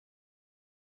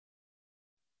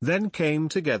Then came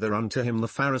together unto him the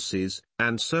Pharisees,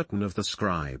 and certain of the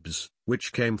scribes,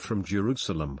 which came from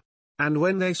Jerusalem. And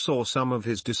when they saw some of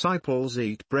his disciples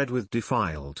eat bread with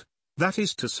defiled, that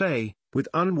is to say, with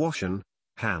unwashen,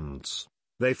 hands,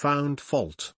 they found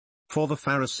fault. For the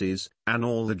Pharisees, and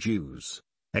all the Jews,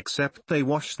 except they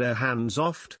wash their hands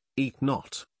oft, eat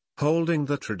not, holding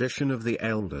the tradition of the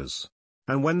elders.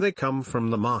 And when they come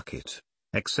from the market,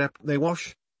 except they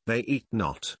wash, they eat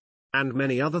not. And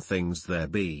many other things there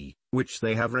be, which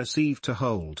they have received to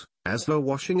hold, as the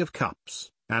washing of cups,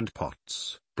 and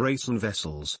pots, brasen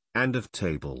vessels, and of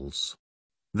tables.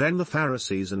 Then the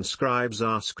Pharisees and scribes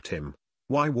asked him,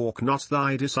 Why walk not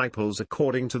thy disciples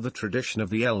according to the tradition of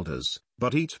the elders,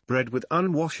 but eat bread with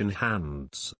unwashen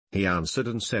hands? He answered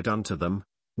and said unto them,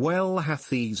 Well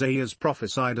hath Isaiah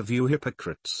prophesied of you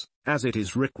hypocrites, as it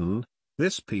is written,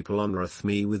 This people honoureth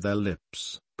me with their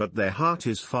lips, but their heart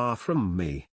is far from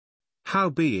me.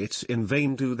 Howbeit in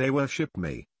vain do they worship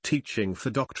me, teaching for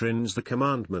doctrines the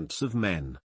commandments of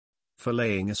men. For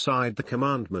laying aside the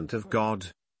commandment of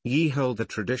God, ye hold the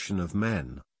tradition of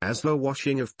men, as the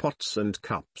washing of pots and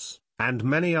cups, and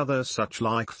many other such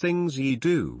like things ye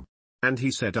do. And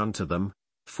he said unto them,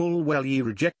 Full well ye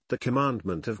reject the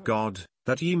commandment of God,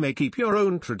 that ye may keep your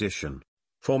own tradition.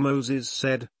 For Moses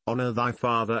said, Honour thy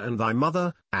father and thy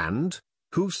mother, and,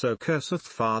 Whoso curseth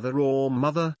father or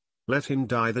mother, let him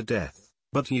die the death.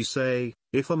 But ye say,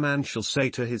 If a man shall say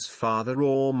to his father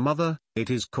or mother, It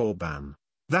is Korban,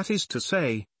 that is to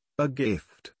say, a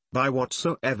gift, by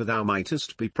whatsoever thou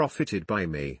mightest be profited by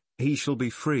me, he shall be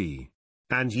free.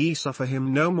 And ye suffer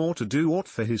him no more to do aught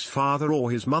for his father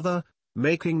or his mother,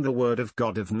 making the word of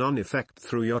God of none effect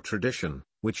through your tradition,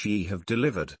 which ye have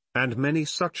delivered. And many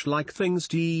such like things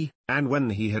did ye. And when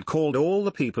he had called all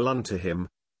the people unto him,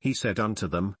 he said unto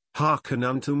them, Hearken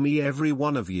unto me every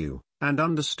one of you, and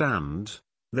understand,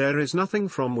 there is nothing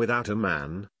from without a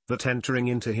man, that entering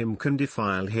into him can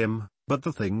defile him, but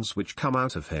the things which come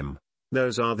out of him,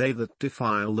 those are they that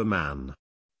defile the man.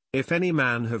 If any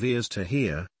man have ears to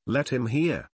hear, let him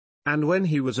hear. And when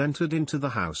he was entered into the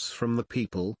house from the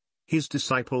people, his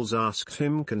disciples asked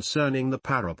him concerning the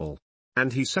parable.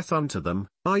 And he saith unto them,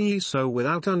 Are ye so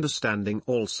without understanding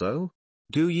also?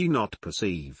 Do ye not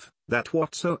perceive, that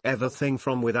whatsoever thing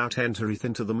from without entereth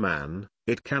into the man,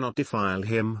 it cannot defile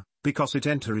him, because it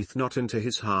entereth not into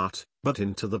his heart, but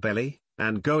into the belly,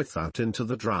 and goeth out into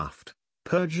the draught,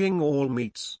 purging all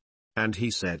meats? And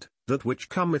he said, That which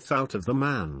cometh out of the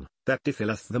man, that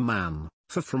defileth the man,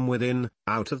 for from within,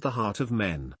 out of the heart of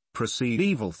men, proceed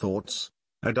evil thoughts,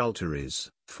 adulteries,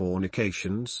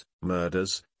 fornications,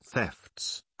 murders,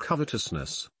 thefts,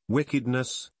 covetousness,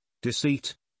 wickedness,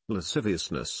 deceit,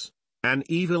 lasciviousness, an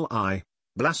evil eye,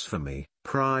 blasphemy,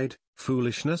 pride,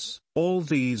 foolishness. All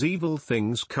these evil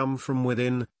things come from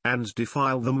within, and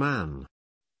defile the man.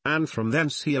 And from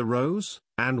thence he arose,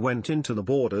 and went into the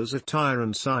borders of Tyre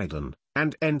and Sidon,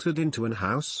 and entered into an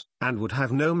house, and would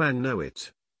have no man know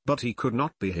it. But he could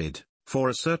not be hid, for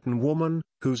a certain woman,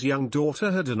 whose young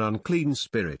daughter had an unclean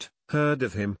spirit, heard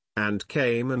of him, and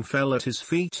came and fell at his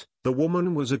feet. The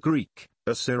woman was a Greek,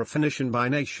 a Syrophoenician by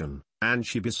nation, and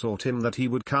she besought him that he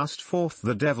would cast forth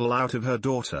the devil out of her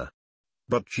daughter.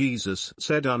 But Jesus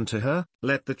said unto her,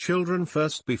 Let the children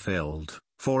first be filled,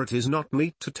 for it is not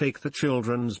meet to take the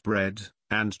children's bread,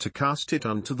 and to cast it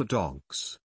unto the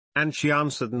dogs. And she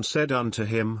answered and said unto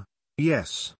him,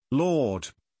 Yes, Lord,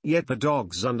 yet the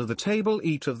dogs under the table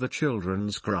eat of the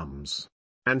children's crumbs.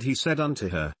 And he said unto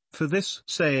her, For this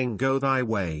saying go thy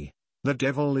way, the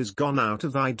devil is gone out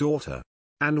of thy daughter.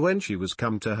 And when she was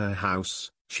come to her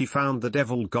house, she found the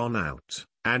devil gone out,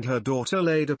 and her daughter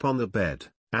laid upon the bed.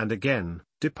 And again,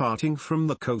 departing from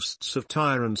the coasts of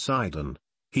Tyre and Sidon,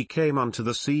 he came unto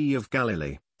the Sea of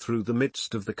Galilee, through the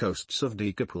midst of the coasts of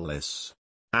Decapolis.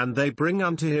 And they bring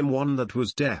unto him one that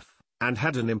was deaf, and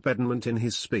had an impediment in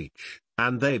his speech,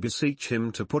 and they beseech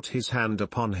him to put his hand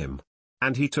upon him.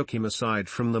 And he took him aside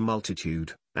from the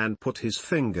multitude, and put his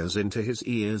fingers into his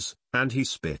ears, and he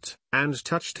spit, and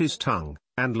touched his tongue,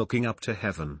 and looking up to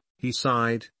heaven, he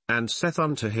sighed, and saith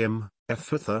unto him,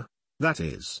 Ephphatha, that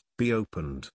is, be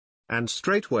opened. And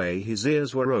straightway his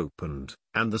ears were opened,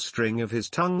 and the string of his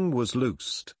tongue was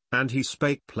loosed, and he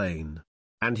spake plain.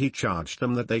 And he charged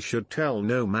them that they should tell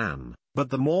no man, but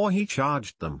the more he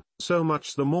charged them, so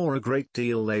much the more a great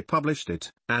deal they published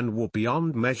it, and were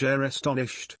beyond measure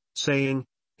astonished, saying,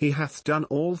 He hath done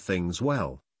all things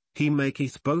well. He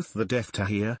maketh both the deaf to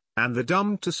hear, and the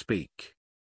dumb to speak.